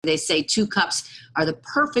They say 2 cups are the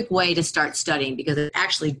perfect way to start studying because it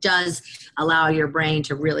actually does allow your brain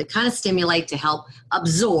to really kind of stimulate to help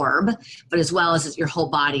absorb, but as well as your whole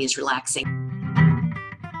body is relaxing.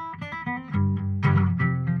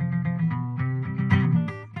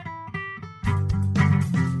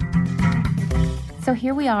 So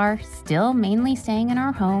here we are, still mainly staying in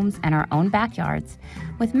our homes and our own backyards,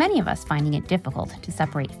 with many of us finding it difficult to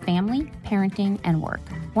separate family, parenting, and work.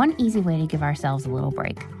 One easy way to give ourselves a little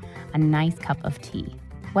break, a nice cup of tea.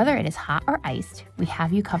 Whether it is hot or iced, we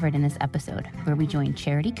have you covered in this episode, where we join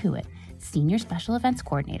Charity Kuchyt, Senior Special Events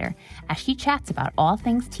Coordinator, as she chats about all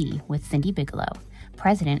things tea with Cindi Bigelow,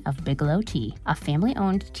 President of Bigelow Tea, a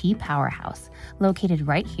family-owned tea powerhouse located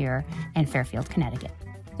right here in Fairfield, Connecticut.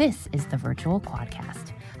 This is the Virtual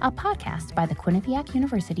Quadcast, a podcast by the Quinnipiac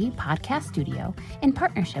University Podcast Studio in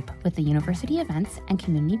partnership with the University Events and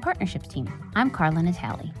Community Partnerships team. I'm Karla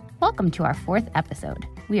Natale. Welcome to our 4th episode.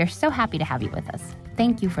 We are so happy to have you with us.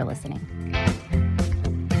 Thank you for listening.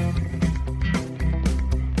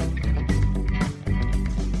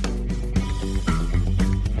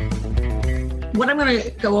 What I'm going to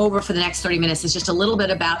go over for the next 30 minutes is just a little bit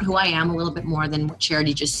about who I am, a little bit more than what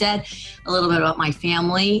Charity just said, a little bit about my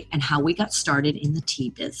family and how we got started in the tea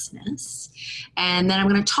business. And then I'm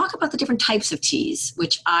going to talk about the different types of teas,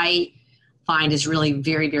 which I find is really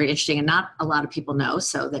very, very interesting and not a lot of people know,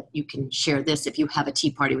 so that you can share this if you have a tea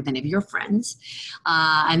party with any of your friends.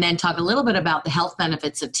 And then talk a little bit about the health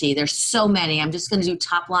benefits of tea. There's so many. I'm just going to do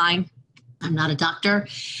top line. I'm not a doctor.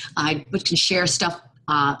 I can share stuff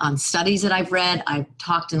on studies that I've read. I've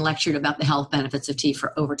talked and lectured about the health benefits of tea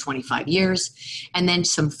for over 25 years. And then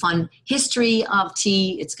some fun history of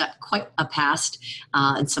tea. It's got quite a past,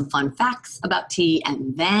 and some fun facts about tea,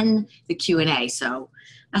 and then the Q&A. So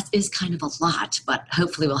that is kind of a lot, but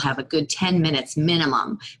hopefully we'll have a good 10 minutes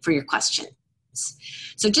minimum for your questions.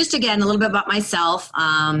 So just again, a little bit about myself.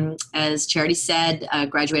 As Charity said, I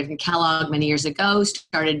graduated from Kellogg many years ago,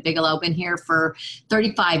 started Bigelow, been here for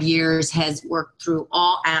 35 years, has worked through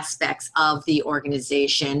all aspects of the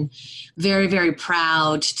organization. Very, very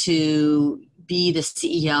proud to be the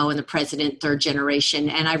CEO and the president, 3rd generation.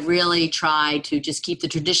 And I really try to just keep the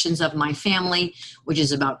traditions of my family, which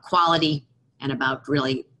is about quality and about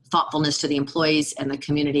really thoughtfulness to the employees and the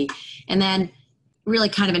community. And then really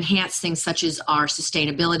kind of enhance things such as our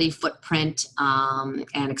sustainability footprint,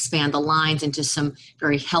 and expand the lines into some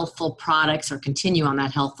very healthful products, or continue on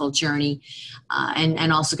that healthful journey,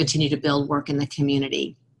 and also continue to build work in the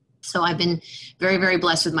community. So I've been very, very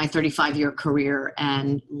blessed with my 35-year career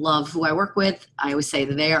and love who I work with. I always say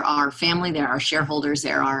that they are our family, they're our shareholders,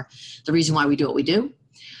 they are the reason why we do what we do.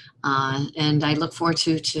 And I look forward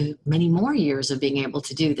to many more years of being able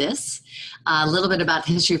to do this. A little bit about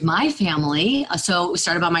the history of my family. So it was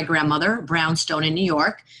started by my grandmother, Brownstone in New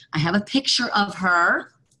York. I have a picture of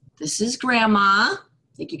her. This is Grandma. I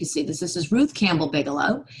think you can see this. This is Ruth Campbell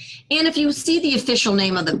Bigelow. And if you see the official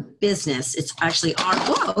name of the business, it's actually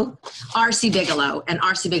RC Bigelow. And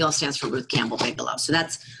RC Bigelow stands for Ruth Campbell Bigelow. So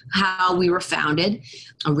that's how we were founded.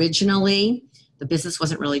 Originally, the business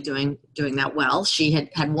wasn't really doing that well. She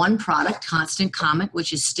had one product, Constant Comet,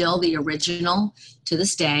 which is still the original to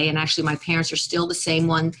this day. And actually, my parents are still the same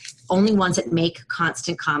one, only ones that make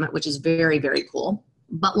Constant Comet, which is very, very cool.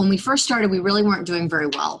 But when we first started, we really weren't doing very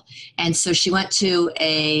well. And so she went to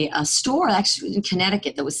a store actually in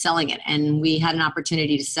Connecticut that was selling it. And we had an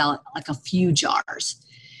opportunity to sell like a few jars.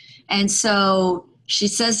 And so she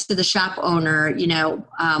says to the shop owner,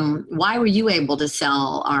 why were you able to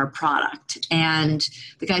sell our product? And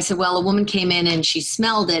the guy said, well, a woman came in and she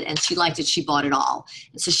smelled it and she liked it. She bought it all.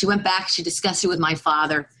 And so she went back, she discussed it with my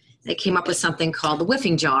father. They came up with something called the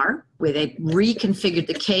whiffing jar, where they reconfigured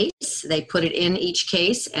the case. They put it in each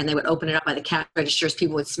case and they would open it up by the cash registers.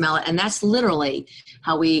 People would smell it. And that's literally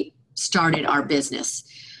how we started our business.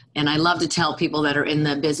 And I love to tell people that are in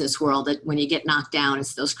the business world that when you get knocked down,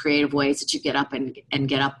 it's those creative ways that you get up and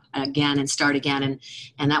get up again and start again.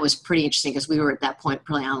 And that was pretty interesting because we were at that point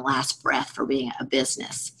probably on last breath for being a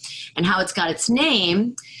business. And how it's got its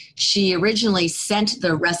name, she originally sent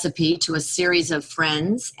the recipe to a series of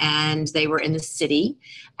friends, and they were in the city,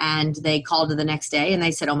 and they called her the next day and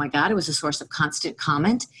they said, oh my God, it was a source of constant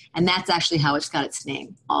comment. And that's actually how it's got its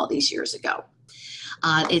name all these years ago.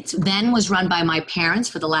 It then was run by my parents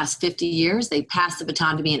for the last 50 years. They passed the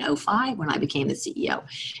baton to me in 2005 when I became the CEO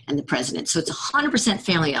and the president. So it's 100%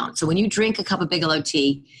 family owned. So when you drink a cup of Bigelow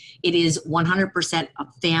tea, it is 100% a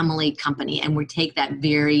family company, and we take that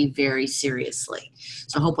very, very seriously.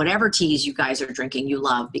 So I hope whatever teas you guys are drinking you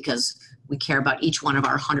love, because we care about each one of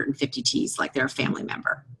our 150 teas like they're a family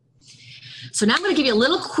member. So now I'm going to give you a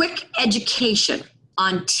little quick education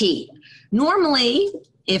on tea. Normally,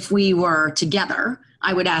 if we were together,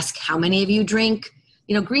 I would ask how many of you drink,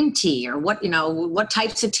 green tea, or what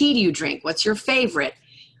types of tea do you drink? What's your favorite?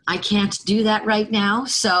 I can't do that right now.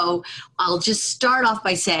 So I'll just start off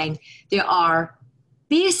by saying there are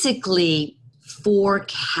basically 4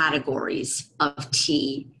 categories of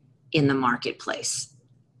tea in the marketplace.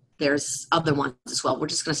 There's other ones as well. We're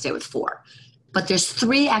just going to stay with 4. But there's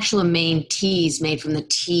 3 actual main teas made from the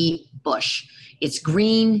tea bush. It's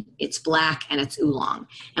green, it's black, and it's oolong.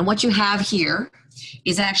 And what you have here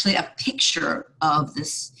is actually a picture of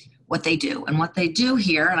this, what they do. And what they do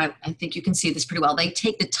here, and I think you can see this pretty well, they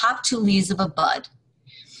take the top 2 leaves of a bud.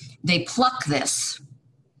 They pluck this.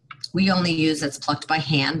 We only use that's plucked by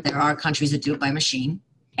hand. There are countries that do it by machine.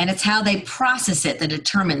 And it's how they process it that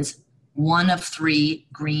determines one of 3,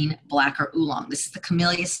 green, black, or oolong. This is the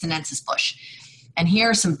Camellia sinensis bush. And here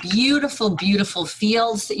are some beautiful, beautiful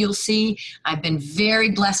fields that you'll see. I've been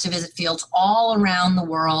very blessed to visit fields all around the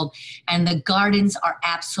world, and the gardens are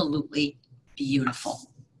absolutely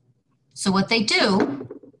beautiful. So what they do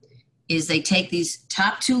is they take these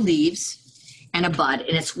top 2 leaves and a bud,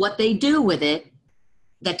 and it's what they do with it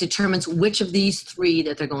that determines which of these 3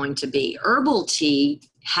 that they're going to be. Herbal tea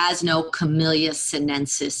has no Camellia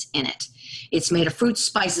sinensis in it. It's made of fruits,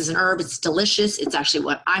 spices, and herbs. It's delicious. It's actually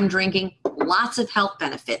what I'm drinking. Lots of health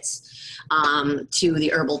benefits to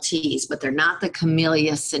the herbal teas, but they're not the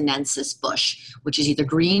Camellia sinensis bush, which is either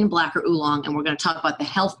green, black, or oolong. And we're going to talk about the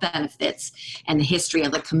health benefits and the history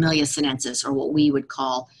of the Camellia sinensis, or what we would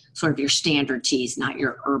call sort of your standard teas, not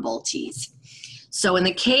your herbal teas. So in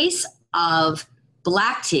the case of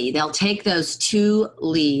black tea, they'll take those 2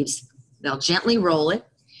 leaves, they'll gently roll it,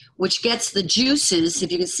 which gets the juices,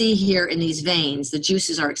 if you can see here in these veins, the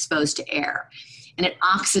juices are exposed to air. And it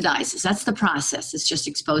oxidizes. That's the process. It's just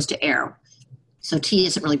exposed to air. So tea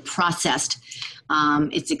isn't really processed.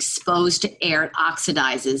 It's exposed to air. It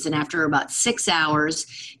oxidizes. And after about 6 hours,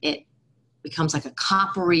 it becomes like a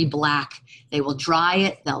coppery black. They will dry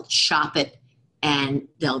it. They'll chop it. And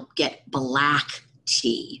they'll get black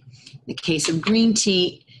tea. In the case of green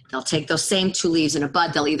tea, they'll take those same 2 leaves in a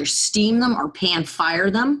bud. They'll either steam them or pan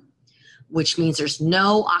fire them, which means there's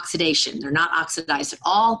no oxidation. They're not oxidized at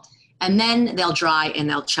all. And then they'll dry and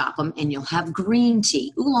they'll chop them, and you'll have green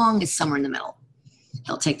tea. Oolong is somewhere in the middle.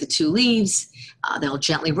 They'll take the 2 leaves, they'll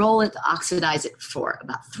gently roll it, oxidize it for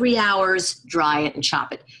about 3 hours, dry it, and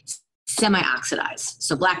chop it. Semi-oxidized.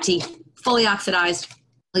 So black tea, fully oxidized,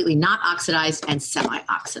 completely not oxidized, and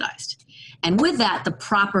semi-oxidized. And with that, the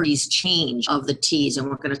properties change of the teas, and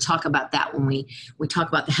we're going to talk about that when we talk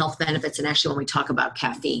about the health benefits, and actually when we talk about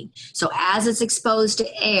caffeine. So as it's exposed to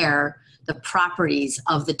air, the properties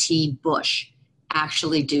of the tea bush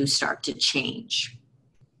actually do start to change,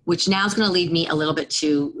 which now is going to lead me a little bit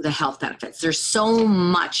to the health benefits. There's so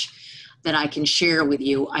much that I can share with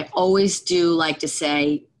you. I always do like to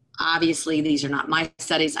say, obviously, these are not my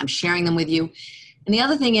studies. I'm sharing them with you. And the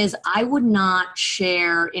other thing is, I would not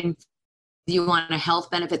share in you on a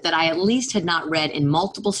health benefit that I at least had not read in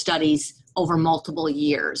multiple studies over multiple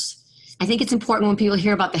years. I think it's important when people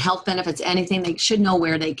hear about the health benefits, anything, they should know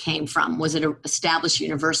where they came from. Was it an established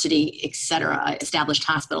university, et cetera, established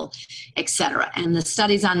hospital, et cetera. And the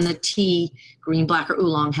studies on the tea, green, black, or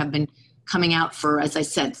oolong, have been coming out for, as I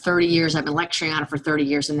said, 30 years. I've been lecturing on it for 30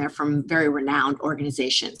 years, and they're from very renowned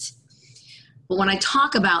organizations. But when I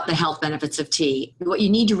talk about the health benefits of tea, what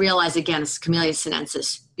you need to realize, again, is Camellia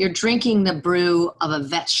sinensis. You're drinking the brew of a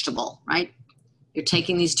vegetable, right? You're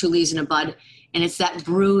taking these 2 leaves in a bud, and it's that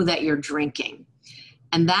brew that you're drinking.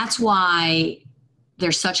 And that's why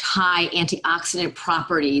there's such high antioxidant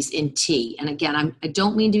properties in tea. And again, I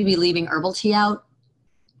don't mean to be leaving herbal tea out.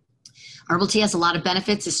 Herbal tea has a lot of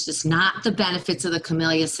benefits. It's just not the benefits of the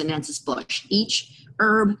Camellia sinensis bush. Each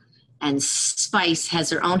herb and spice has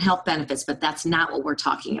their own health benefits, but that's not what we're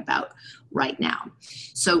talking about right now.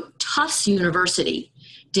 So Tufts University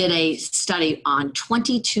did a study on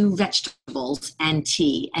 22 vegetables and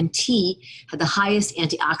tea had the highest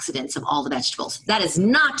antioxidants of all the vegetables. That is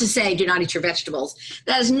not to say do not eat your vegetables.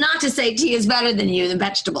 That is not to say tea is better than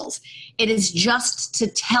vegetables. It is just to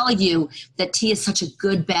tell you that tea is such a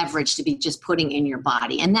good beverage to be just putting in your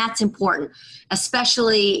body. And that's important,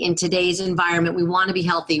 especially in today's environment. We want to be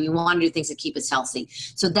healthy. We want to do things that keep us healthy.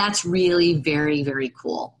 So that's really very, very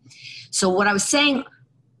cool. So what I was saying,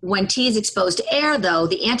 when tea is exposed to air, though,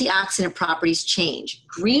 the antioxidant properties change.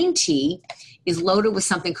 Green tea is loaded with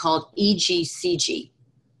something called EGCG.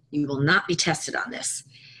 You will not be tested on this.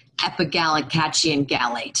 Epigallocatchian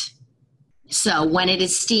gallate. So when it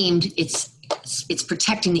is steamed, it's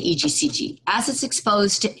protecting the EGCG. As it's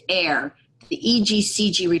exposed to air, the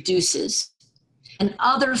EGCG reduces, and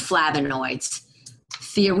other flavonoids,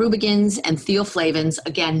 theorubicins and theoflavins.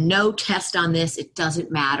 Again, no test on this. It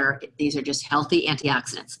doesn't matter. These are just healthy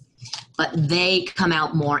antioxidants. But they come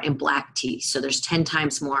out more in black tea. So there's 10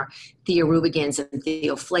 times more theorubicins and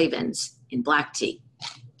theoflavins in black tea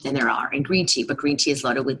than there are in green tea. But green tea is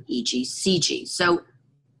loaded with EGCG. So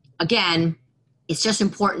again, it's just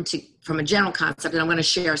important to, from a general concept, and I'm going to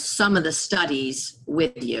share some of the studies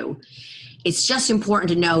with you. It's just important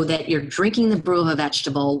to know that you're drinking the brew of a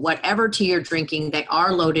vegetable, whatever tea you're drinking, they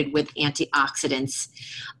are loaded with antioxidants.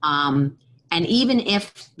 And even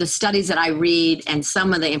if the studies that I read and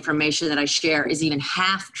some of the information that I share is even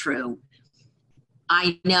half true,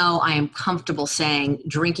 I know I am comfortable saying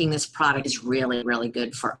drinking this product is really, really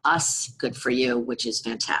good for us, good for you, which is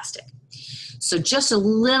fantastic. So just a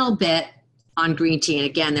little bit on green tea. And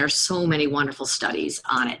again, there are so many wonderful studies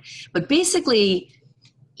on it. But basically,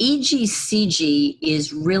 EGCG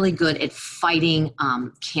is really good at fighting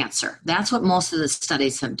cancer. That's what most of the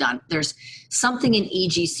studies have done. There's something in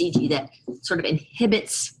EGCG that sort of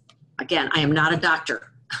inhibits, again, I am not a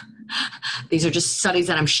doctor. These are just studies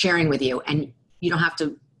that I'm sharing with you, and you don't have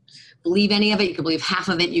to believe any of it. You can believe half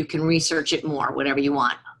of it. You can research it more, whatever you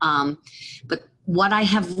want. But what I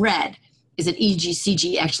have read is that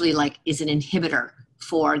EGCG actually is an inhibitor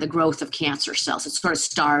for the growth of cancer cells. It sort of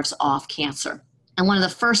starves off cancer. And one of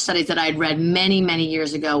the first studies that I had read many, many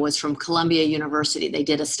years ago was from Columbia University. They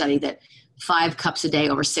did a study that 5 cups a day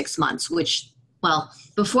over 6 months, which, well,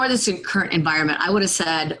 before this current environment, I would have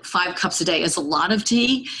said 5 cups a day is a lot of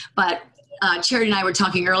tea. But Charity and I were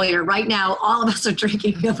talking earlier, right now, all of us are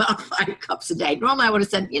drinking about 5 cups a day. Normally, I would have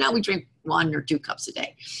said, we drink 1 or 2 cups a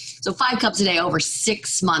day. So 5 cups a day over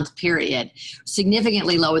 6-month period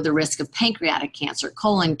significantly lowered the risk of pancreatic cancer,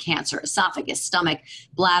 colon cancer, esophagus, stomach,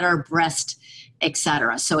 bladder, breast,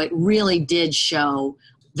 etc. So it really did show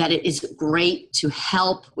that it is great to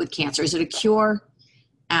help with cancer. Is it a cure?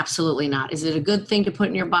 Absolutely not. Is it a good thing to put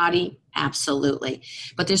in your body? Absolutely.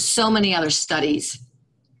 But there's so many other studies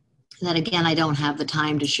that, again, I don't have the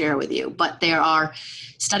time to share with you. But there are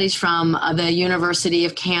studies from the University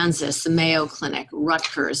of Kansas, the Mayo Clinic,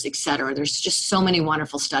 Rutgers, etc. There's just so many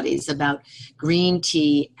wonderful studies about green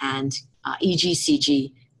tea and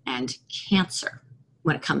EGCG and cancer.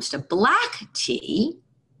 When it comes to black tea,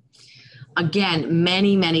 again,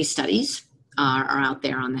 many, many studies are out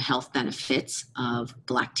there on the health benefits of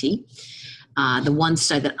black tea. The one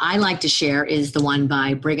study that I like to share is the one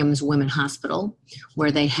by Brigham's Women's Hospital,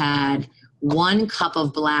 where they had 1 cup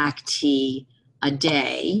of black tea a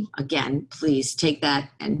day. Again, please take that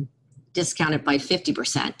and discount it by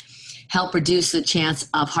 50%. Help reduce the chance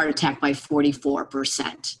of heart attack by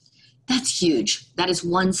 44%. That's huge. That is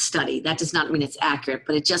one study. That does not mean it's accurate,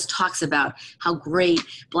 but it just talks about how great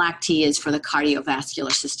black tea is for the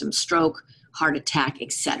cardiovascular system, stroke, heart attack,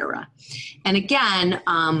 etc. And again,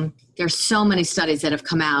 there's so many studies that have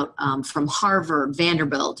come out from Harvard,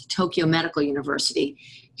 Vanderbilt, Tokyo Medical University,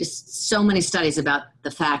 just so many studies about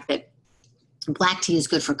the fact that black tea is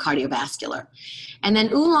good for cardiovascular. And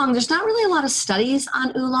then oolong, there's not really a lot of studies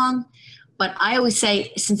on oolong. But I always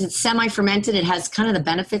say, since it's semi-fermented, it has kind of the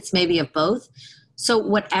benefits maybe of both. So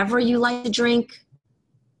whatever you like to drink,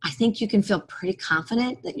 I think you can feel pretty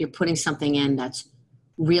confident that you're putting something in that's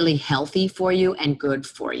really healthy for you and good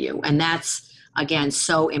for you. And that's, again,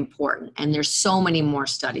 so important. And there's so many more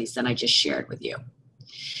studies that I just shared with you.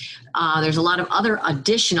 There's a lot of other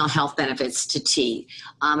additional health benefits to tea.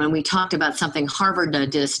 And we talked about something, Harvard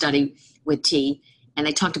did a study with tea. And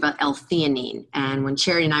they talked about L-theanine. And when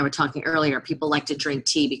Charity and I were talking earlier, people like to drink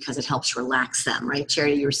tea because it helps relax them, right?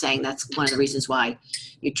 Charity, you were saying that's one of the reasons why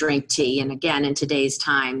you drink tea. And again, in today's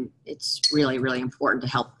time, it's really, really important to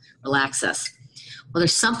help relax us. Well,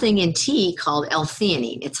 there's something in tea called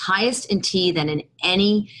L-theanine. It's highest in tea than in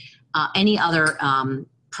any other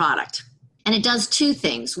product. And it does 2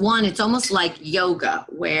 things. One, it's almost like yoga,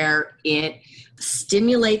 where it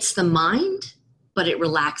stimulates the mind, but it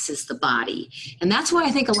relaxes the body. And that's why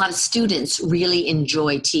I think a lot of students really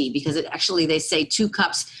enjoy tea, because it actually, they say 2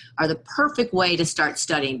 cups are the perfect way to start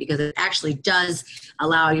studying, because it actually does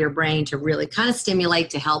allow your brain to really kind of stimulate,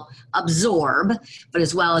 to help absorb, but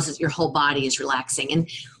as well as your whole body is relaxing. And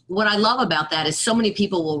what I love about that is so many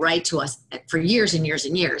people will write to us for years and years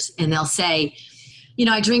and years, and they'll say,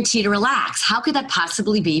 I drink tea to relax. How could that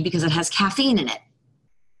possibly be? Because it has caffeine in it.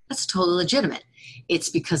 That's totally legitimate. it's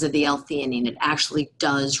because of the L-theanine. It actually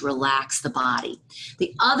does relax the body.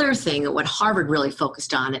 The other thing that what Harvard really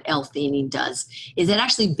focused on that L-theanine does is it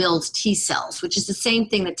actually builds T cells, which is the same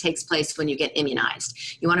thing that takes place when you get immunized.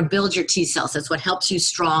 You want to build your T cells. That's what helps you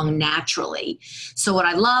strong naturally. So what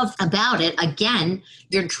I love about it, again,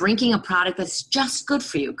 you're drinking a product that's just good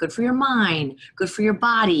for you, good for your mind, good for your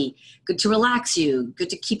body, good to relax you, good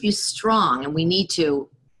to keep you strong. And we need to,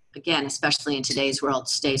 again, especially in today's world,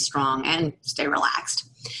 stay strong and stay relaxed.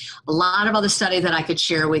 A lot of other studies that I could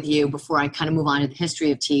share with you before I kind of move on to the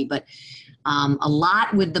history of tea, but a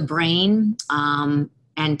lot with the brain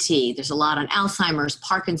and tea. There's a lot on Alzheimer's,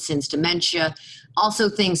 Parkinson's, dementia, also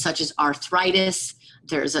things such as arthritis.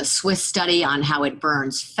 There's a Swiss study on how it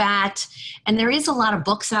burns fat. And there is a lot of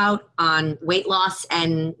books out on weight loss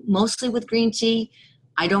and mostly with green tea.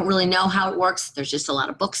 I don't really know how it works. There's just a lot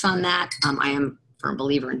of books on that. I am a firm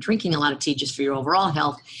believer in drinking a lot of tea just for your overall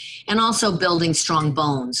health and also building strong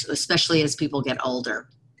bones, especially as people get older.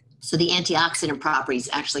 So the antioxidant properties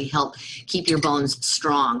actually help keep your bones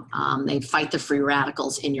strong. They fight the free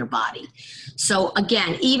radicals in your body. So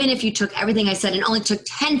again, even if you took everything I said and only took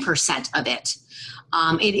 10% of it,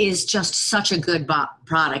 it is just such a good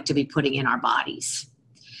product to be putting in our bodies.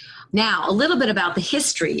 Now, a little bit about the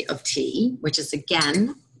history of tea, which is,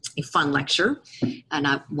 again, a fun lecture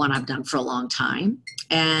and one I've done for a long time.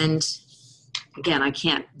 And again, I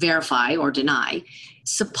can't verify or deny.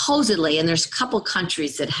 Supposedly, and there's a couple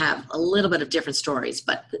countries that have a little bit of different stories,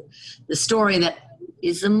 but the story that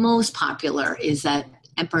is the most popular is that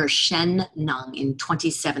Emperor Shen Nung in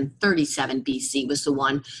 2737 BC was the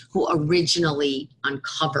one who originally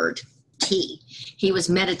uncovered tea. He was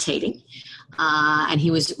meditating, and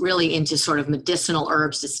he was really into sort of medicinal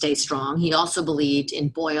herbs to stay strong. He also believed in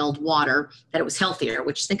boiled water, that it was healthier,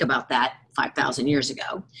 which think about that 5,000 years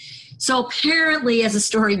ago. So apparently, as the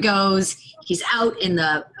story goes, he's out in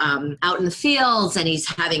the fields and he's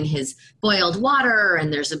having his boiled water,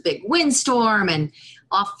 and there's a big windstorm, and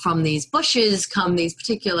off from these bushes come these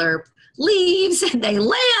particular leaves, and they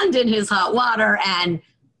land in his hot water, and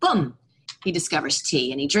boom, he discovers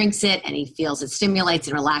tea, and he drinks it, and he feels it stimulates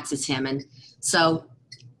and relaxes him. And so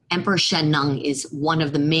Emperor Shen Nung is one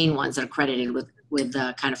of the main ones that are credited with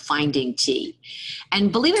kind of finding tea.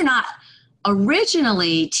 And believe it or not,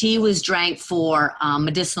 originally tea was drank for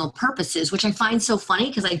medicinal purposes, which I find so funny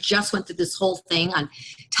because I just went through this whole thing on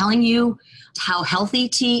telling you how healthy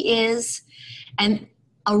tea is. And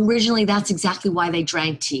originally, that's exactly why they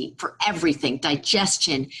drank tea, for everything: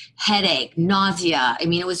 digestion, headache, nausea. I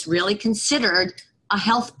mean, it was really considered a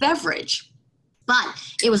health beverage, but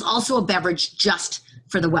it was also a beverage just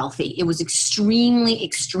for the wealthy. It was extremely,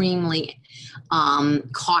 extremely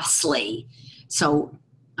costly. So,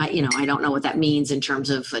 I don't know what that means in terms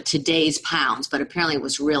of today's pounds, but apparently it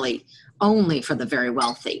was really only for the very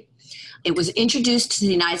wealthy. It was introduced to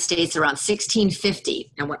the United States around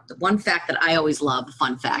 1650. And the one fact that I always love, the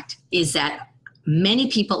fun fact, is that many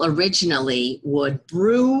people originally would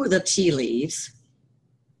brew the tea leaves,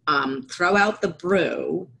 throw out the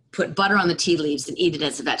brew, put butter on the tea leaves, and eat it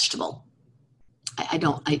as a vegetable. I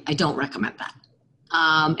don't recommend that.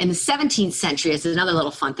 In the 17th century, as another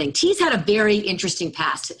little fun thing, tea's had a very interesting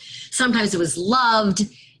past. Sometimes it was loved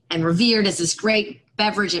and revered as this great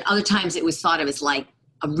beverage, and other times it was thought of as like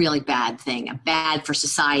a really bad thing, a bad for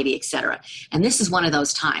society, etc. And this is one of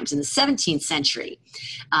those times. In the 17th century,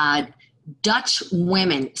 Dutch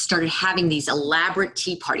women started having these elaborate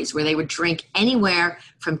tea parties where they would drink anywhere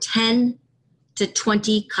from 10 to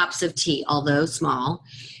 20 cups of tea, although small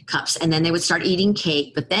cups, and then they would start eating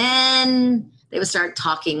cake, but then they would start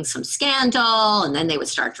talking some scandal, and then they would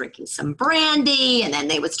start drinking some brandy, and then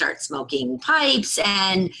they would start smoking pipes,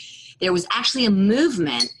 and there was actually a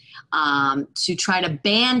movement to try to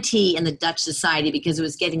ban tea in the Dutch society because it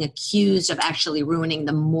was getting accused of actually ruining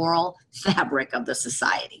the moral fabric of the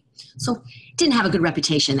society. So it didn't have a good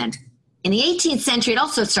reputation then. In the 18th century, it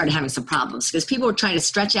also started having some problems because people were trying to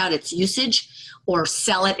stretch out its usage or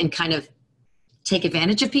sell it and kind of take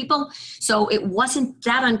advantage of people. So it wasn't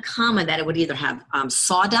that uncommon that it would either have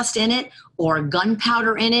sawdust in it or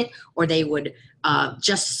gunpowder in it, or they would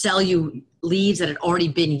just sell you leaves that had already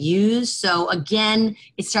been used. So again,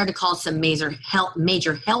 it started to cause some major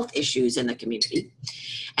health issues in the community.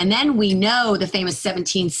 And then we know the famous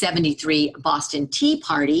 1773 Boston Tea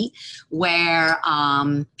Party, where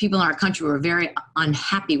people in our country were very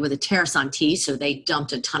unhappy with the tariffs on tea, so they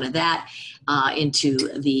dumped a ton of that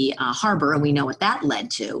into the harbor, and we know what that led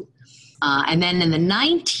to. And then in the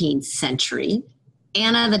 19th century,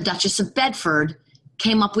 Anna, the Duchess of Bedford,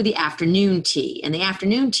 came up with the afternoon tea. And the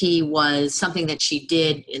afternoon tea was something that she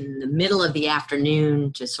did in the middle of the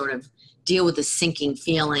afternoon to sort of deal with the sinking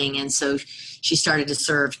feeling. And so she started to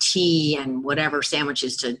serve tea and whatever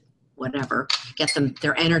sandwiches to whatever, get them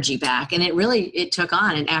their energy back. And it took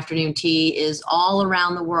on, and afternoon tea is all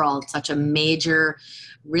around the world, such a major,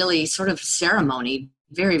 really sort of ceremony.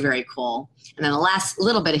 Very, very cool. And then the last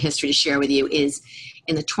little bit of history to share with you is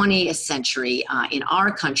in the 20th century, in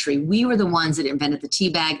our country, we were the ones that invented the tea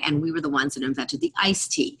bag, and we were the ones that invented the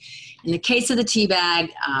iced tea. In the case of the tea bag,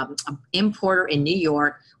 an importer in New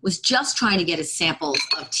York was just trying to get a sample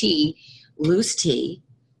of tea, loose tea,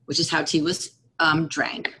 which is how tea was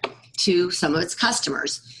drank, to some of its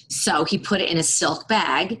customers. So he put it in a silk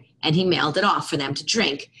bag and he mailed it off for them to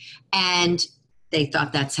drink. And they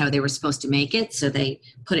thought that's how they were supposed to make it. So they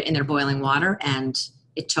put it in their boiling water and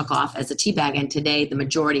it took off as a tea bag. And today the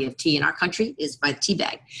majority of tea in our country is by the tea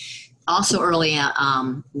bag. Also early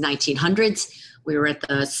 1900s, we were at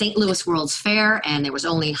the St. Louis World's Fair and there was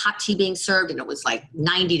only hot tea being served and it was like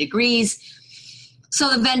 90 degrees. So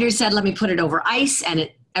the vendor said, let me put it over ice, and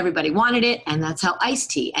everybody wanted it, and that's how iced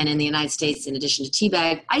tea. And in the United States, in addition to tea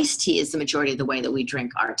bag, iced tea is the majority of the way that we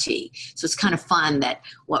drink our tea. So it's kind of fun that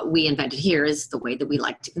what we invented here is the way that we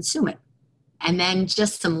like to consume it. And then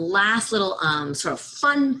just some last little sort of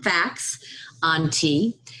fun facts on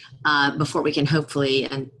tea before we can hopefully,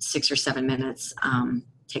 in 6 or 7 minutes,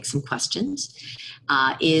 take some questions,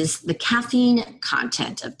 is the caffeine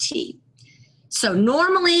content of tea. So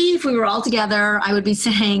normally, if we were all together, I would be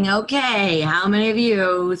saying, okay, how many of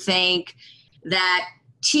you think that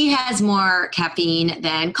tea has more caffeine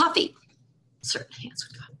than coffee? Certain hands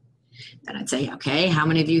would go up. Then I'd say, okay, how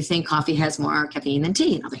many of you think coffee has more caffeine than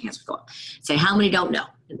tea? And other hands would go up. Say, how many don't know?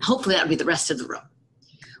 And hopefully that would be the rest of the room.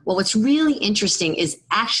 Well, what's really interesting is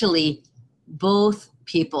actually both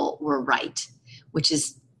people were right, which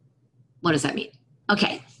is, what does that mean?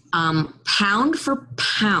 Okay, pound for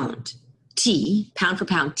pound tea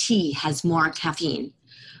has more caffeine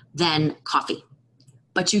than coffee,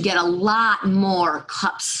 but you get a lot more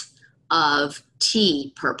cups of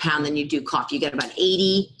tea per pound than you do coffee. You get about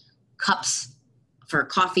 80 cups for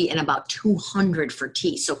coffee and about 200 for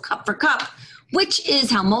tea. So cup for cup, which is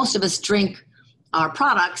how most of us drink our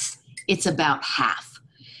products, it's about half.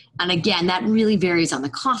 And again, that really varies on the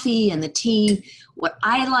coffee and the tea. What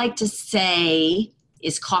I like to say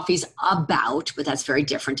is coffee's about, but that's very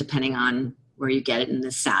different depending on where you get it in the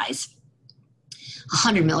size,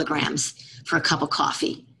 100 milligrams for a cup of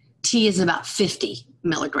coffee. Tea is about 50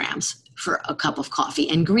 milligrams for a cup of coffee,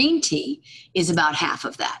 and green tea is about half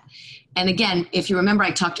of that. And again, if you remember,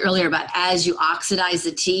 I talked earlier about as you oxidize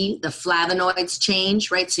the tea, the flavonoids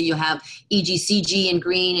change, right? So you have EGCG in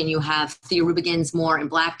green and you have theorubicins more in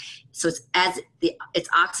black. So it's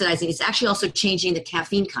oxidizing, it's actually also changing the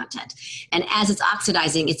caffeine content. And as it's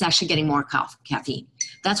oxidizing, it's actually getting more caffeine.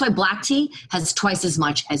 That's why black tea has twice as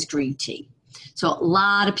much as green tea. So a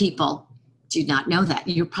lot of people do not know that.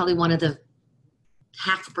 You're probably one of the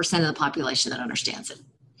 0.5% of the population that understands it.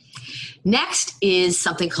 Next is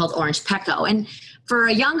something called orange pekoe. And for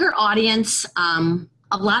a younger audience,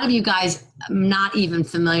 a lot of you guys are not even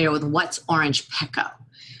familiar with what's orange pekoe.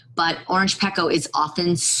 But orange pekoe is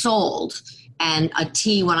often sold. And a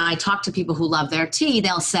tea, when I talk to people who love their tea,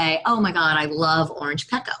 they'll say, oh my God, I love orange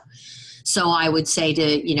pekoe. So I would say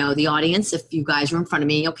to, the audience, if you guys were in front of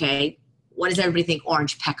me, okay, what does everybody think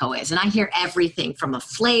orange pekoe is? And I hear everything from a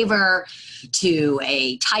flavor to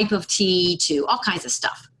a type of tea to all kinds of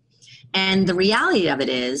stuff. And the reality of it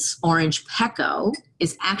is orange pekoe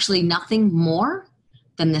is actually nothing more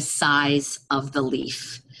than the size of the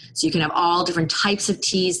leaf. So you can have all different types of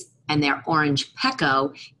teas, and their orange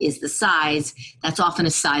pekoe is the size. That's often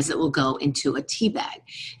a size that will go into a tea bag.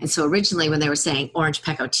 And so originally when they were saying orange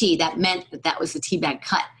pekoe tea, that meant that was the tea bag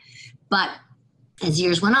cut. But as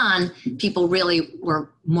years went on, people really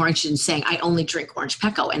were more interested in saying, I only drink orange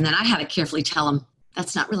pekoe. And then I had to carefully tell them,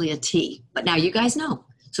 that's not really a tea. But now you guys know.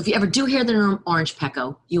 So if you ever do hear the term orange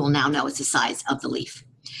pekoe, you will now know it's the size of the leaf.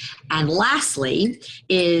 And lastly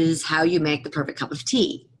is how you make the perfect cup of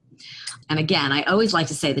tea. And again, I always like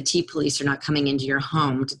to say the tea police are not coming into your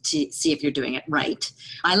home to see if you're doing it right.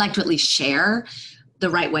 I like to at least share the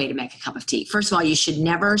right way to make a cup of tea. First of all, you should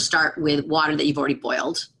never start with water that you've already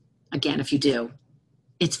boiled. Again, if you do,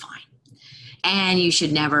 it's fine. And you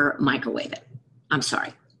should never microwave it. I'm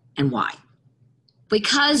sorry. And why?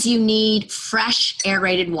 Because you need fresh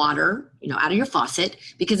aerated water, out of your faucet,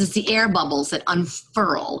 because it's the air bubbles that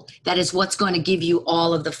unfurl. That is what's going to give you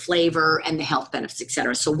all of the flavor and the health benefits, et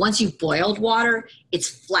cetera. So once you've boiled water, it's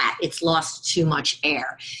flat. It's lost too much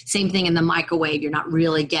air. Same thing in the microwave. You're not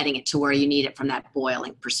really getting it to where you need it from that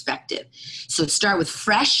boiling perspective. So start with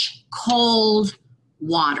fresh, cold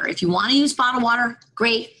water. If you want to use bottled water,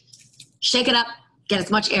 great. Shake it up, get as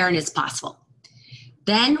much air in as possible.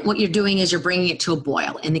 Then what you're doing is you're bringing it to a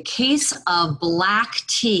boil. In the case of black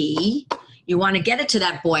tea, you want to get it to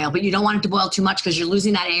that boil, but you don't want it to boil too much because you're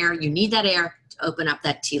losing that air. You need that air to open up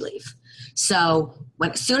that tea leaf. So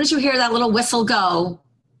as soon as you hear that little whistle go,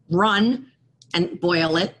 run and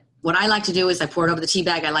boil it. What I like to do is I pour it over the tea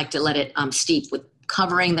bag. I like to let it steep with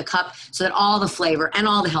covering the cup so that all the flavor and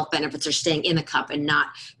all the health benefits are staying in the cup and not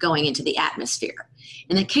going into the atmosphere.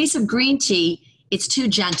 In the case of green tea, it's too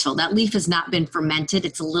gentle. That leaf has not been fermented.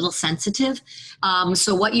 It's a little sensitive.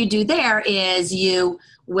 So what you do there is you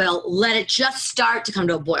will let it just start to come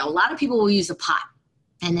to a boil. A lot of people will use a pot,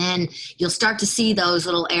 and then you'll start to see those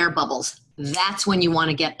little air bubbles. That's when you want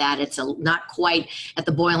to get that. It's not quite at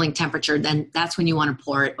the boiling temperature. Then that's when you want to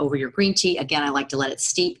pour it over your green tea. Again, I like to let it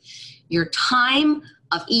steep. Your time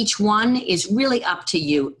of each one is really up to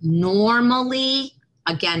you. Normally,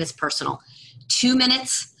 again, it's personal. 2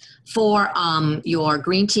 minutes for your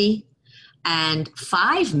green tea and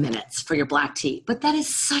 5 minutes for your black tea. But that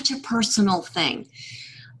is such a personal thing.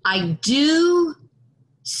 I do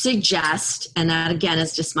suggest, and that again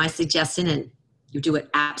is just my suggestion, and you do it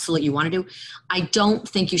absolutely you want to do, I don't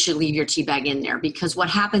think you should leave your tea bag in there, because what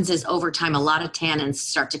happens is over time a lot of tannins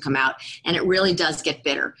start to come out and it really does get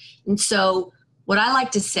bitter. And so what I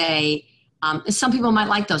like to say, some people might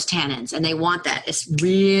like those tannins and they want that. It's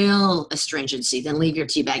real astringency, then leave your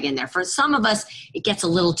tea bag in there. For some of us, it gets a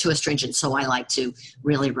little too astringent, so I like to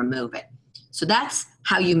really remove it. So that's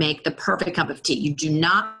how you make the perfect cup of tea. You do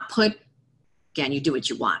not put, again, you do what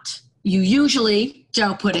you want. You usually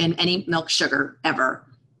don't put in any milk, sugar, ever.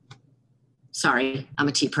 Sorry, I'm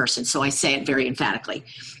a tea person, so I say it very emphatically,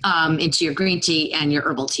 into your green tea and your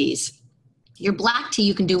herbal teas. Your black tea,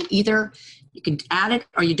 you can do either. You can add it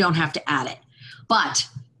or you don't have to add it. But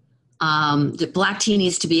the black tea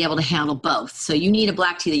needs to be able to handle both. So you need a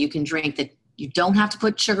black tea that you can drink that you don't have to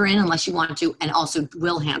put sugar in unless you want to, and also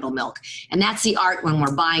will handle milk. And that's the art when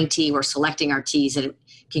we're buying tea, we're selecting our teas, that it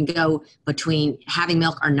can go between having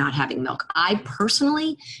milk or not having milk. I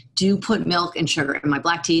personally do put milk and sugar in my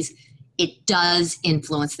black teas. It does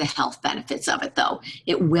influence the health benefits of it, though.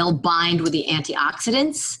 It will bind with the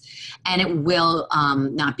antioxidants, and it will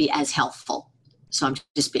not be as healthful. So I'm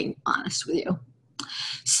just being honest with you.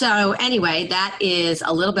 So anyway, that is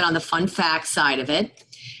a little bit on the fun fact side of it.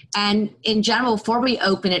 And in general, before we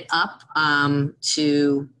open it up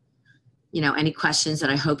to, any questions that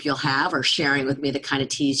I hope you'll have, or sharing with me the kind of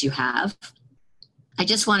teas you have, I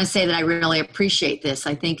just want to say that I really appreciate this.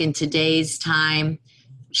 I think in today's time,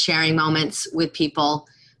 sharing moments with people,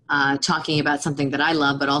 talking about something that I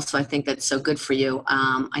love, but also I think that's so good for you.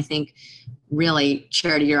 I think really,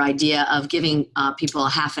 Charity, your idea of giving people a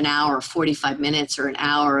half an hour or 45 minutes or an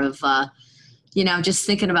hour of, just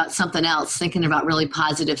thinking about something else, thinking about really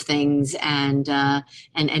positive things, and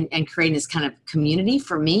creating this kind of community,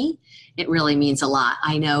 for me, it really means a lot.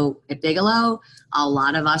 I know at Bigelow, a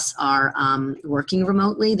lot of us are working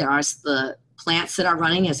remotely. There are the plants that are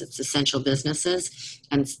running as it's essential businesses,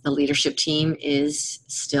 and the leadership team is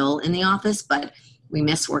still in the office, but we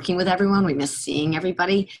miss working with everyone. We miss seeing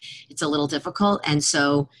everybody. It's a little difficult. And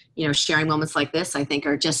so, sharing moments like this, I think,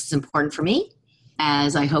 are just as important for me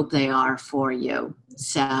as I hope they are for you.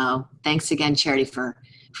 So thanks again, Charity, for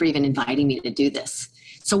even inviting me to do this.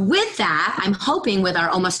 So with that, I'm hoping with our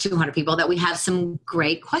almost 200 people that we have some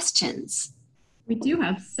great questions. We do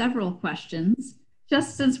have several questions.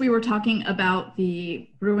 Just since we were talking about the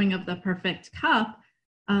brewing of the perfect cup,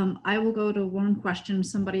 I will go to one question.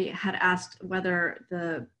 Somebody had asked whether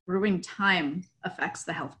the brewing time affects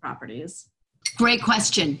the health properties. Great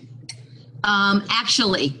question.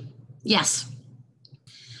 Actually, yes.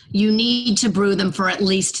 You need to brew them for at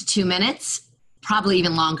least 2 minutes, probably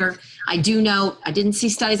even longer. I do know, I didn't see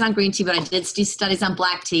studies on green tea, but I did see studies on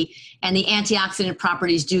black tea, and the antioxidant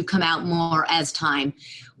properties do come out more as time.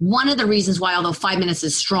 One of the reasons why, although 5 minutes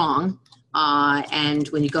is strong, and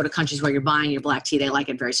when you go to countries where you're buying your black tea, they like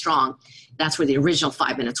it very strong. That's where the original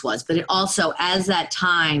 5 minutes was. But it also, as that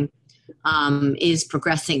time is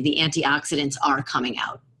progressing, the antioxidants are coming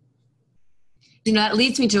out. That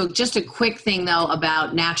leads me to just a quick thing, though,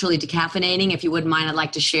 about naturally decaffeinating. If you wouldn't mind, I'd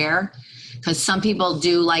like to share, because some people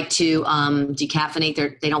do like to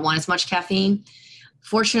decaffeinate. They don't want as much caffeine.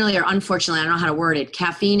 Fortunately or unfortunately, I don't know how to word it,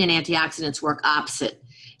 caffeine and antioxidants work opposite.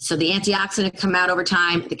 So the antioxidant come out over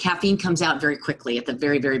time. The caffeine comes out very quickly at the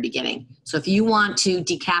very, very beginning. So if you want to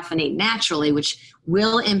decaffeinate naturally, which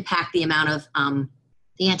will impact the amount of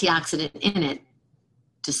the antioxidant in it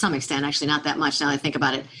to some extent, actually not that much now that I think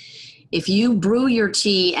about it, If you brew your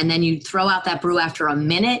tea and then you throw out that brew after a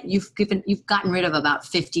minute, you've gotten rid of about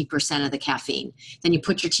 50% of the caffeine. Then you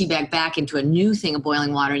put your tea bag back into a new thing of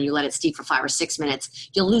boiling water and you let it steep for 5 or 6 minutes.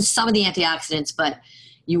 You'll lose some of the antioxidants, but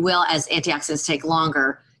you will, as antioxidants take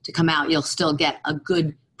longer to come out, you'll still get a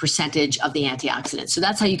good percentage of the antioxidants. So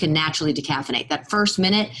that's how you can naturally decaffeinate. That first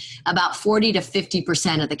minute, about 40 to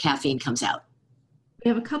 50% of the caffeine comes out. We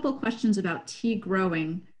have a couple questions about tea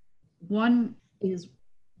growing. One is,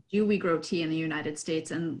 do we grow tea in the United States?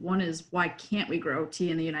 And one is, why can't we grow tea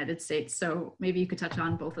in the United States? So maybe you could touch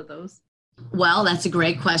on both of those. Well, that's a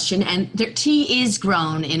great question. And tea is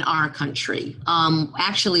grown in our country.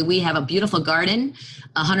 Actually, we have a beautiful garden,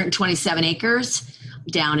 127 acres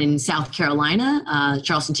down in South Carolina,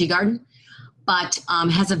 Charleston Tea Garden, but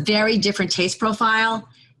has a very different taste profile.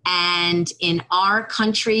 And in our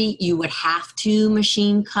country, you would have to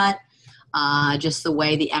machine cut, just the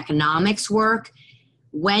way the economics work.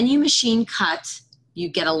 When you machine cut, you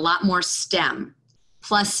get a lot more stem.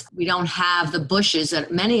 Plus, we don't have the bushes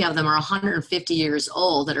that many of them are 150 years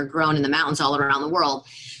old that are grown in the mountains all around the world.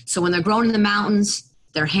 So when they're grown in the mountains,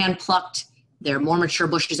 they're hand plucked. They're more mature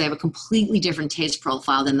bushes. They have a completely different taste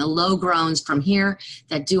profile than the low growns from here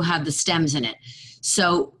that do have the stems in it.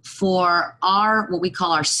 So for what we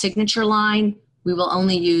call our signature line, we will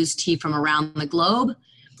only use tea from around the globe,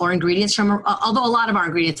 or ingredients from, although a lot of our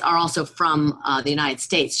ingredients are also from the United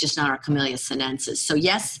States, just not our Camellia sinensis. So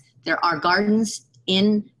yes, there are gardens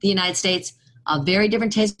in the United States, a very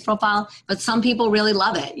different taste profile, but some people really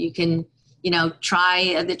love it. You can,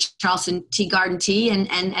 try the Charleston Tea Garden tea,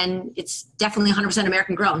 and it's definitely 100%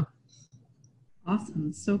 American grown.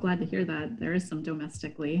 Awesome. So glad to hear that. There is some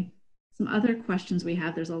domestically. Some other questions we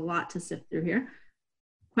have. There's a lot to sift through here.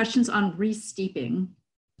 Questions on re-steeping.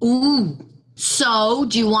 Ooh. So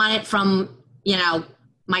do you want it from,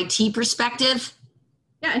 my tea perspective?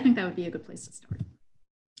 Yeah, I think that would be a good place to start.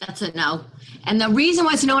 That's a no. And the reason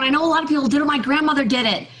why it's no, and I know a lot of people did it, my grandmother did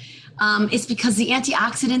it, it's because the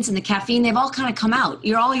antioxidants and the caffeine, they've all kind of come out.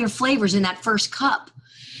 All your flavors in that first cup.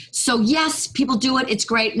 So yes, people do it. It's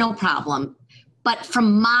great. No problem. But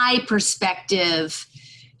from my perspective,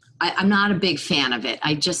 I'm not a big fan of it.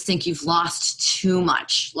 I just think you've lost too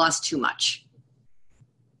much.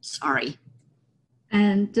 Sorry.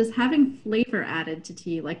 And does having flavor added to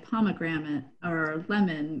tea, like pomegranate or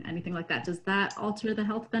lemon, anything like that, does that alter the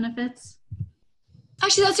health benefits?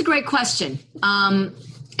 Actually, that's a great question.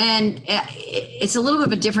 And it's a little bit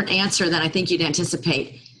of a different answer than I think you'd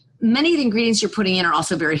anticipate. Many of the ingredients you're putting in are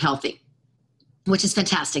also very healthy, which is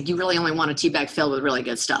fantastic. You really only want a tea bag filled with really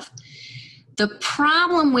good stuff. The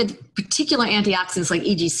problem with particular antioxidants like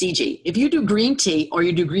EGCG, if you do green tea or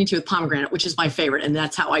you do green tea with pomegranate, which is my favorite, and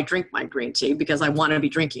that's how I drink my green tea because I want to be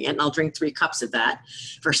drinking it, and I'll drink 3 cups of that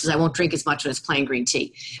versus I won't drink as much when it's plain green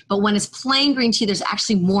tea. But when it's plain green tea, there's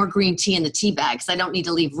actually more green tea in the tea bag because I don't need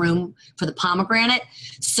to leave room for the pomegranate.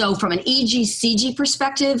 So from an EGCG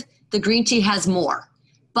perspective, the green tea has more.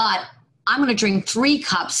 But I'm going to drink 3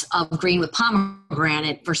 cups of green with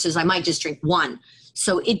pomegranate versus I might just drink 1.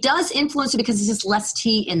 So it does influence it because it's just less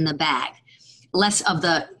tea in the bag, less of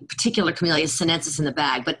the particular Camellia sinensis in the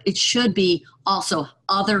bag, but it should be also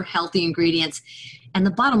other healthy ingredients. And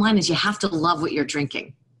the bottom line is you have to love what you're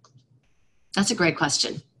drinking. That's a great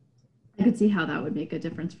question. I could see how that would make a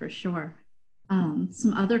difference for sure.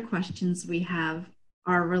 Some other questions we have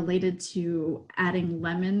are related to adding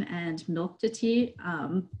lemon and milk to tea.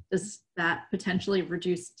 Does that potentially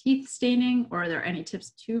reduce teeth staining, or are there any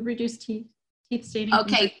tips to reduce teeth staining?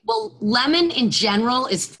 Okay, well, lemon in general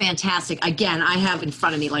is fantastic. Again, I have in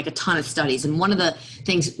front of me like a ton of studies. And one of the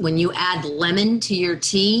things, when you add lemon to your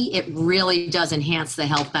tea, it really does enhance the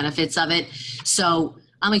health benefits of it. So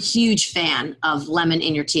I'm a huge fan of lemon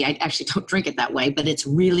in your tea. I actually don't drink it that way, but it's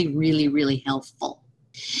really, really, really helpful.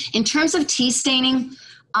 In terms of tea staining,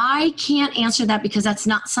 I can't answer that because that's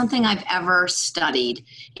not something I've ever studied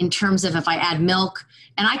in terms of if I add milk.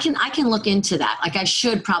 And I can look into that. Like I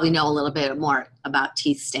should probably know a little bit more about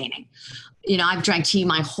teeth staining. I've drank tea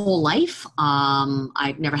my whole life.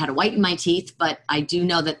 I've never had a white in my teeth, but I do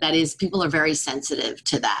know that people are very sensitive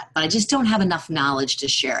to that. But I just don't have enough knowledge to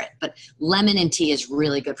share it. But lemon in tea is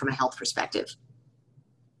really good from a health perspective.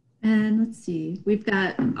 And let's see,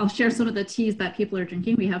 I'll share some of the teas that people are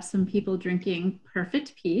drinking. We have some people drinking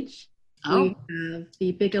Perfect Peach. Oh. We have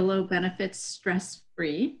the Bigelow Benefits Stress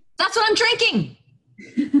Free. That's what I'm drinking.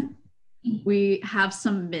 We have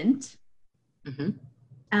some mint. Mm-hmm.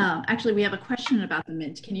 Actually, we have a question about the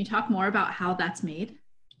mint. Can you talk more about how that's made?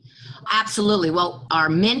 Absolutely. Well, our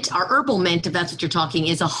herbal mint, if that's what you're talking,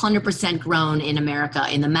 is 100% grown in America,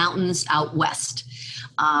 in the mountains out west.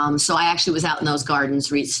 So I actually was out in those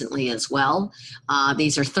gardens recently as well.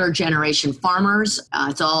 These are third generation farmers.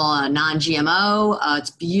 It's all non-GMO.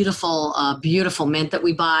 It's beautiful, beautiful mint that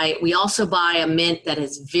we buy. We also buy a mint that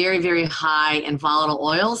is very, very high in volatile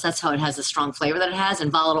oils. That's how it has the strong flavor that it has.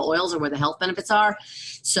 And volatile oils are where the health benefits are.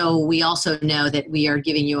 So we also know that we are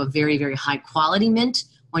giving you a very, very high quality mint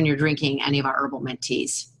when you're drinking any of our herbal mint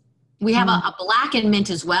teas. We have a blackened mint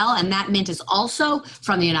as well, and that mint is also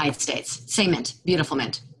from the United States. Same mint, beautiful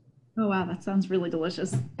mint. Oh, wow, that sounds really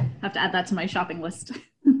delicious. I have to add that to my shopping list.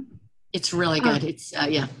 It's really good. It's,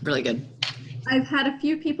 really good. I've had a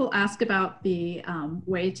few people ask about the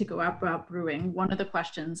way to go about brewing. One of the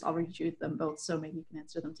questions, I'll read you them both, so maybe you can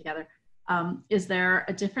answer them together. Is there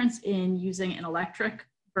a difference in using an electric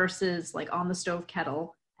versus like on the stove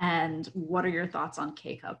kettle? And what are your thoughts on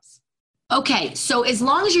K-cups? Okay, so as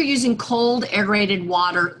long as you're using cold aerated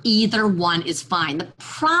water, either one is fine. The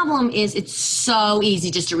problem is it's so easy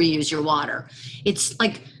just to reuse your water. It's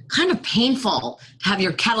like kind of painful to have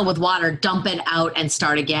your kettle with water, dump it out and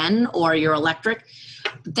start again, or your electric.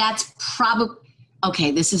 That's probably,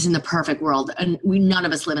 okay, this is in the perfect world, and none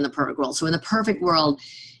of us live in the perfect world. So in the perfect world,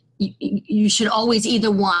 you should always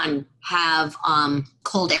either one have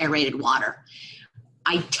cold aerated water.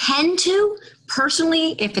 I tend to,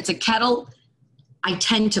 personally, if it's a kettle, I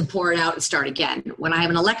tend to pour it out and start again. When I have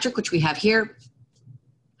an electric, which we have here,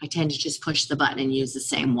 I tend to just push the button and use the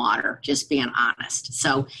same water, just being honest.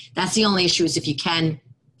 So that's the only issue is if you can,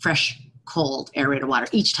 fresh, cold, aerated water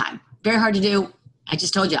each time. Very hard to do. I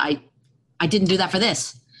just told you, I didn't do that for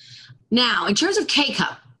this. Now, in terms of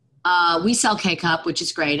K-Cup, we sell K-Cup, which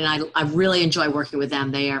is great, and I really enjoy working with them.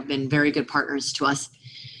 They have been very good partners to us.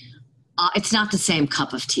 It's not the same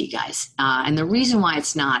cup of tea, guys. And the reason why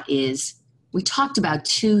it's not is we talked about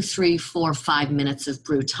 2, 3, 4, 5 minutes of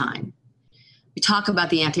brew time. We talk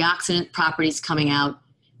about the antioxidant properties coming out.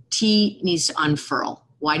 Tea needs to unfurl.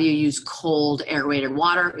 Why do you use cold aerated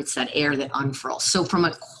water? It's that air that unfurls. So from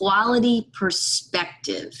a quality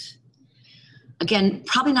perspective, again,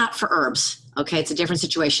 probably not for herbs. Okay, it's a different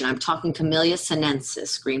situation. I'm talking Camellia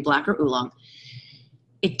sinensis, green, black, or oolong.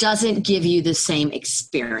 It doesn't give you the same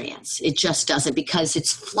experience. It just doesn't, because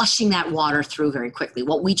it's flushing that water through very quickly.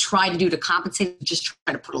 What we try to do to compensate is just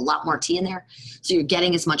try to put a lot more tea in there so you're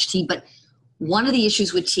getting as much tea. But one of the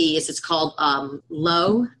issues with tea is it's called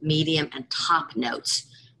low, medium, and top notes.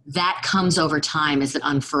 That comes over time as it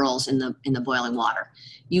unfurls in the boiling water.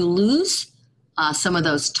 You lose some of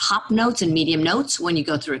those top notes and medium notes when you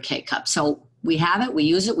go through a K-Cup. So we have it, we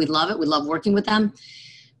use it, we love working with them.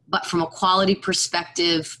 But from a quality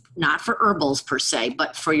perspective, not for herbals per se,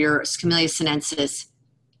 but for your Camellia sinensis,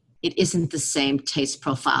 it isn't the same taste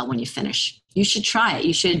profile when you finish. You should try it.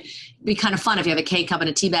 You should be kind of fun. If you have a K-Cup and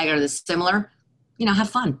a tea bag that are similar, have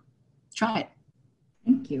fun. Try it.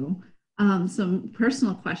 Thank you. Some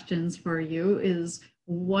personal questions for you is,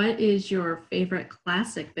 what is your favorite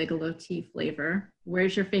classic Bigelow tea flavor?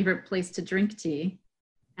 Where's your favorite place to drink tea?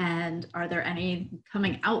 And are there any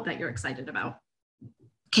coming out that you're excited about?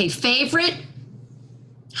 Okay, favorite.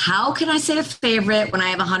 How can I say a favorite when I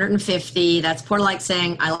have 150? That's poor like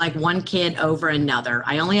saying I like one kid over another.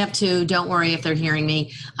 I only have 2. Don't worry if they're hearing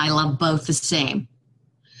me. I love both the same.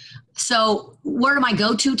 So what are my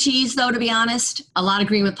go-to teas, though, to be honest? A lot of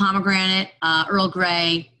green with pomegranate, Earl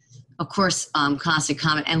Grey, of course, Constant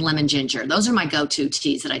Comet, and lemon ginger. Those are my go-to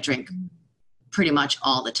teas that I drink pretty much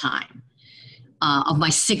all the time. Of my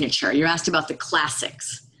signature. You're asked about the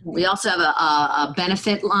classics. We also have a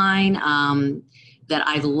benefit line that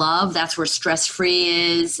I love. That's where Stress Free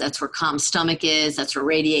is. That's where Calm Stomach is. That's where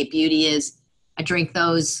Radiate Beauty is. I drink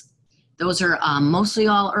those. Those are mostly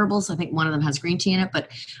all herbals. I think one of them has green tea in it, but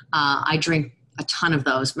I drink a ton of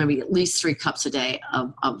those, maybe at least 3 cups a day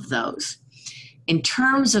of those. In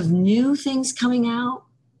terms of new things coming out,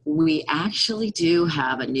 we actually do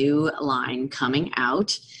have a new line coming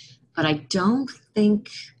out, but I don't think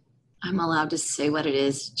I'm allowed to say what it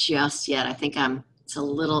is just yet. I think it's a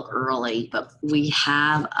little early, but we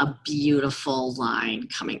have a beautiful line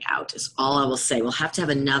coming out is all I will say. We'll have to have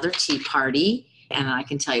another tea party, and I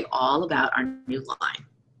can tell you all about our new line.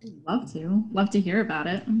 I'd love to hear about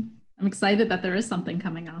it. I'm excited that there is something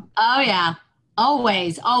coming up. Oh yeah.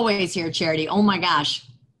 Always here, Charity. Oh my gosh.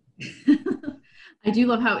 I do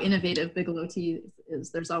love how innovative Bigelow Tea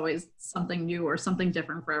is. There's always something new or something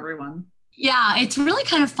different for everyone. Yeah, it's really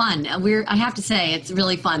kind of fun. I have to say, it's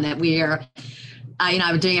really fun that we are, I've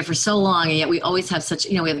been doing it for so long, and yet we always have such,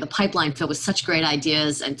 we have the pipeline filled with such great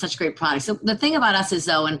ideas and such great products. So the thing about us is,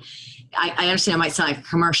 though, and I understand it might sound like a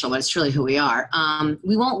commercial, but it's truly who we are.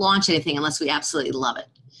 We won't launch anything unless we absolutely love it.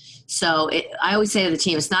 So I always say to the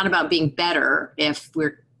team, it's not about being better. If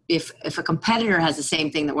a competitor has the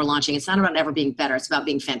same thing that we're launching, it's not about ever being better. It's about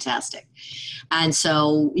being fantastic. And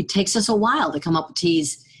so it takes us a while to come up with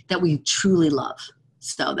teas that we truly love.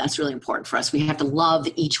 So that's really important for us. We have to love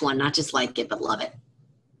each one, not just like it, but love it.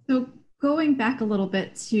 So going back a little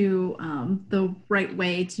bit to the right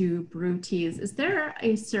way to brew teas, is there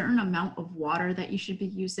a certain amount of water that you should be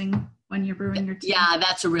using when you're brewing your tea? Yeah,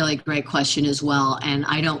 that's a really great question as well. And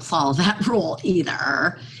I don't follow that rule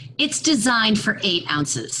either. It's designed for 8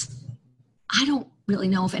 ounces. I don't really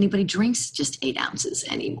know if anybody drinks just 8 ounces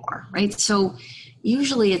anymore, right? So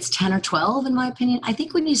usually it's 10 or 12 in my opinion. I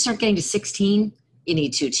think when you start getting to 16, you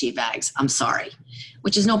need 2 tea bags. I'm sorry,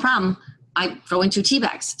 which is no problem. I throw in 2 tea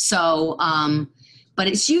bags. So, but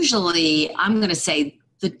it's usually, I'm going to say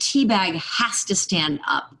the tea bag has to stand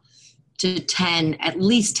up to 10, at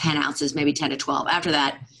least 10 ounces, maybe 10 to 12. After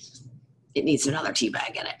that, it needs another tea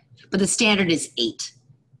bag in it. But the standard is 8.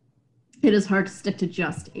 It is hard to stick to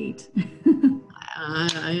just 8.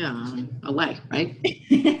 Away, right?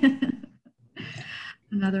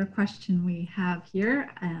 Another question we have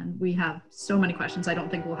here, and we have so many questions, I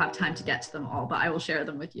don't think we'll have time to get to them all, but I will share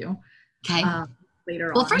them with you. Okay. Later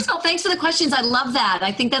on. Well, first of all, thanks for the questions. I love that.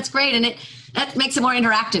 I think that's great. And that makes it more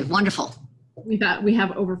interactive. Wonderful. We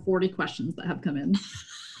have over 40 questions that have come in.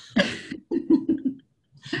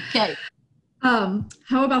 Okay.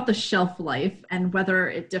 How about the shelf life and whether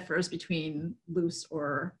it differs between loose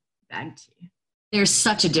or bag tea? There's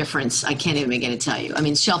such a difference. I can't even begin to tell you. I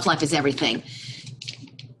mean, shelf life is everything.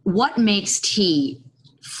 What makes tea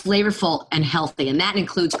flavorful and healthy, and that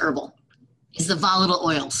includes herbal, is the volatile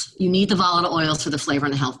oils. You need the volatile oils for the flavor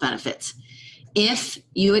and the health benefits. If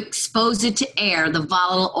you expose it to air, the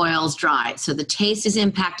volatile oils dry. So the taste is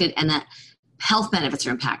impacted and the health benefits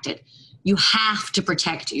are impacted. You have to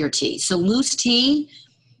protect your tea. So loose tea,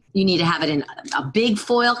 you need to have it in a big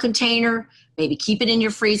foil container, maybe keep it in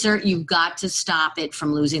your freezer. You've got to stop it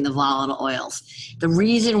from losing the volatile oils. The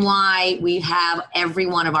reason why we have every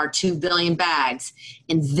one of our 2 billion bags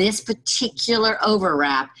in this particular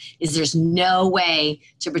overwrap is there's no way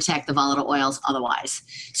to protect the volatile oils otherwise.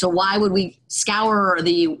 So why would we scour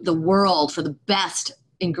the world for the best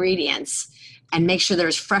ingredients and make sure they're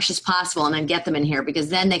as fresh as possible and then get them in here, because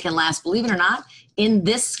then they can last, believe it or not, in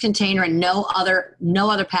this container and no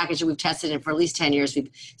other package that we've tested in for at least 10 years. We've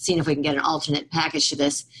seen if we can get an alternate package to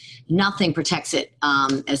this. Nothing protects it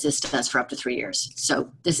as this does for up to 3 years. So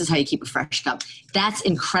this is how you keep a fresh cup. That's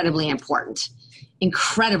incredibly important.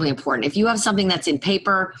 Incredibly important. If you have something that's in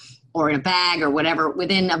paper or in a bag or whatever,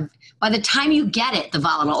 by the time you get it, the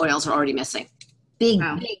volatile oils are already missing. Big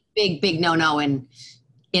no-no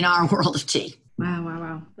in our world of tea.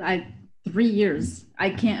 Wow. 3 years. I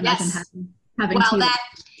can't imagine having well, tea. That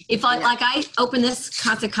if I open this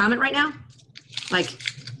constant comment right now,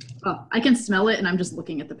 I can smell it and I'm just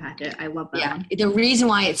looking at the packet. I love that one. The reason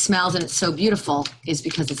why it smells and it's so beautiful is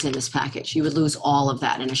because it's in this package. You would lose all of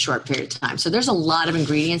that in a short period of time. So there's a lot of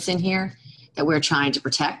ingredients in here that we're trying to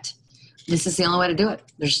protect. This is the only way to do it.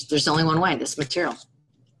 There's only one way, this material.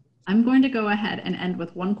 I'm going to go ahead and end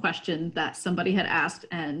with one question that somebody had asked,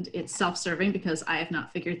 and it's self-serving because I have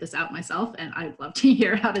not figured this out myself and I'd love to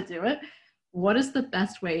hear how to do it. What is the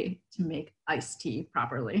best way to make iced tea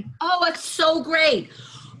properly? Oh, it's so great.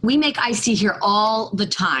 We make iced tea here all the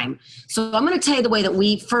time. So I'm going to tell you the way that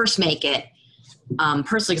we first make it,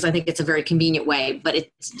 personally, because I think it's a very convenient way, but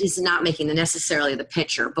it is not making necessarily the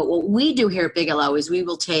pitcher. But what we do here at Bigelow is we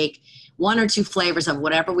will take 1 or 2 flavors of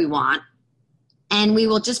whatever we want, and we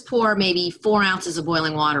will just pour maybe 4 ounces of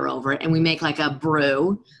boiling water over it, and we make like a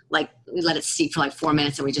brew. Like we let it steep for like 4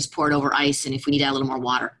 minutes, and we just pour it over ice, and if we need to add a little more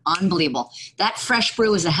water. Unbelievable. That fresh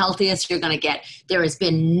brew is the healthiest you're going to get. There has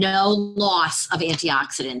been no loss of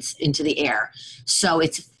antioxidants into the air. So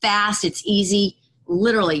it's fast, it's easy.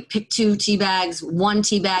 Literally pick 2 tea bags, 1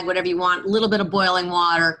 tea bag, whatever you want, a little bit of boiling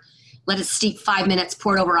water. Let it steep 5 minutes,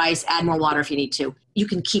 pour it over ice, add more water if you need to. You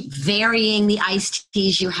can keep varying the iced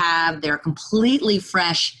teas you have. They're completely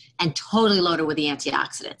fresh and totally loaded with the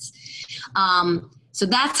antioxidants. So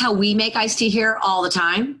that's how we make iced tea here all the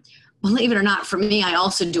time. Believe it or not, for me, I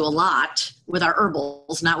also do a lot with our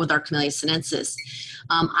herbals, not with our Camellia sinensis.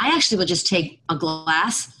 I actually will just take a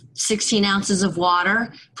glass, 16 ounces of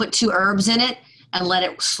water, put 2 herbs in it, and let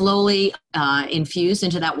it slowly infuse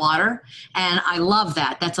into that water. And I love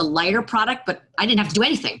that. That's a lighter product, but I didn't have to do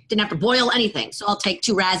anything. Didn't have to boil anything. So I'll take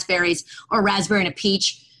 2 raspberries or a raspberry and a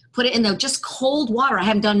peach, put it in the just cold water. I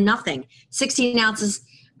haven't done nothing. 16 ounces,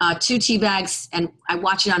 2 tea bags, and I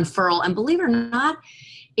watch it unfurl. And believe it or not,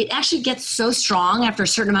 it actually gets so strong after a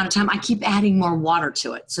certain amount of time, I keep adding more water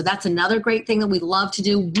to it. So that's another great thing that we love to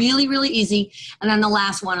do. Really, really easy. And then the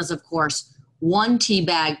last one is, of course, 1 tea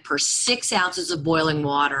bag per 6 ounces of boiling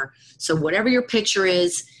water. So whatever your picture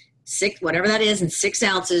is, whatever that is in 6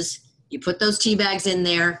 ounces, you put those tea bags in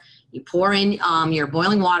there. You pour in your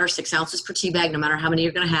boiling water, 6 ounces per tea bag, no matter how many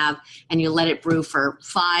you're going to have, and you let it brew for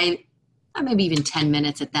 5, maybe even 10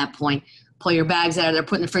 minutes at that point. Pull your bags out of there,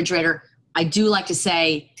 put in the refrigerator. I do like to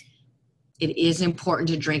say it is important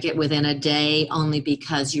to drink it within a day, only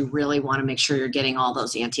because you really want to make sure you're getting all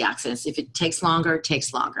those antioxidants. If it takes longer, it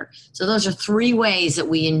takes longer. So those are 3 ways that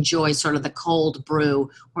we enjoy sort of the cold brew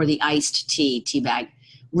or the iced tea bag.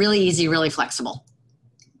 Really easy, really flexible.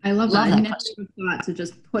 I love that. I never thought to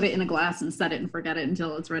just put it in a glass and set it and forget it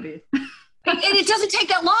until it's ready. And it doesn't take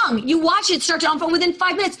that long. You watch it start to unfold within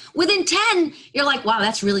 5 minutes. Within 10, you're like, wow,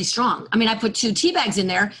 that's really strong. I mean, I put 2 tea bags in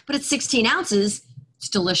there, but it's 16 ounces. It's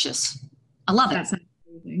delicious. I love it. That sounds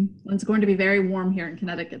amazing. Well, it's going to be very warm here in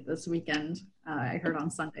Connecticut this weekend. I heard on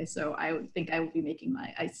Sunday, so I think I will be making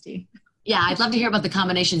my iced tea. Yeah, I'd love to hear about the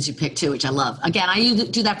combinations you pick too, which I love. Again, I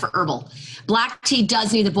do that for herbal. Black tea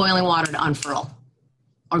does need the boiling water to unfurl,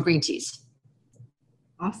 or green teas.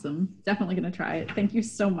 Awesome. Definitely going to try it. Thank you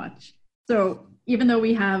so much. So even though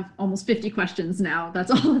we have almost 50 questions now,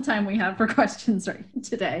 that's all the time we have for questions right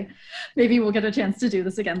today. Maybe we'll get a chance to do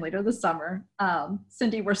this again later this summer.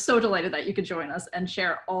 Cindi, we're so delighted that you could join us and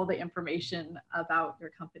share all the information about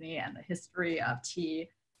your company and the history of tea.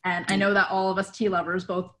 And I know that all of us tea lovers,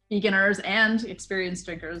 both beginners and experienced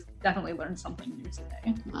drinkers, definitely learned something new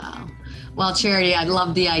today. Wow. Well, Charity, I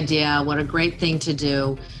love the idea. What a great thing to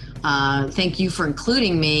do. Thank you for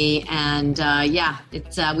including me. And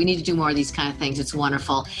we need to do more of these kind of things. It's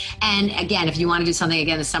wonderful. And again, if you want to do something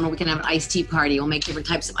again this summer, we can have an iced tea party. We'll make different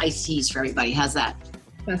types of iced teas for everybody. How's that?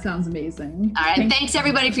 That sounds amazing. All right. Thanks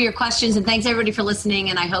everybody for your questions, and thanks everybody for listening.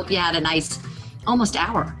 And I hope you had a nice almost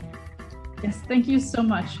hour. Yes, thank you so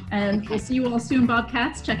much. And we'll see you all soon,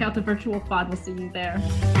 Bobcats. Check out the Virtual Quad. We'll see you there.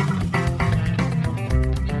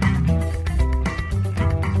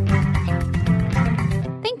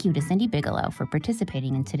 Thank you to Cindi Bigelow for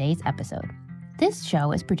participating in today's episode. This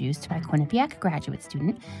show is produced by Quinnipiac graduate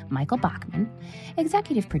student Mike Bachmann,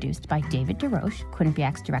 executive produced by David DesRoches,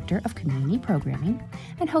 Quinnipiac's Director of Community Programming,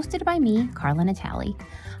 and hosted by me, Karla Natale.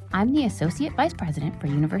 I'm the Associate Vice President for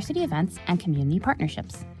University Events and Community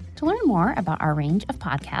Partnerships. To learn more about our range of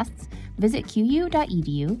podcasts, visit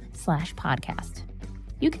qu.edu/podcast.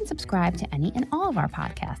 You can subscribe to any and all of our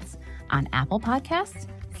podcasts on Apple Podcasts,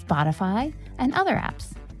 Spotify, and other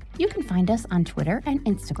apps. You can find us on Twitter and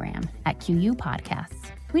Instagram at QU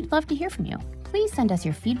Podcasts. We'd love to hear from you. Please send us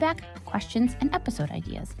your feedback, questions, and episode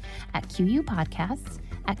ideas at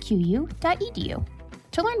qupodcasts@qu.edu.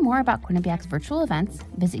 To learn more about Quinnipiac's virtual events,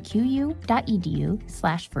 visit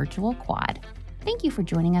qu.edu/virtualquad. Thank you for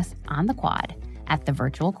joining us on the Quad at the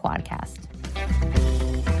Virtual Quadcast.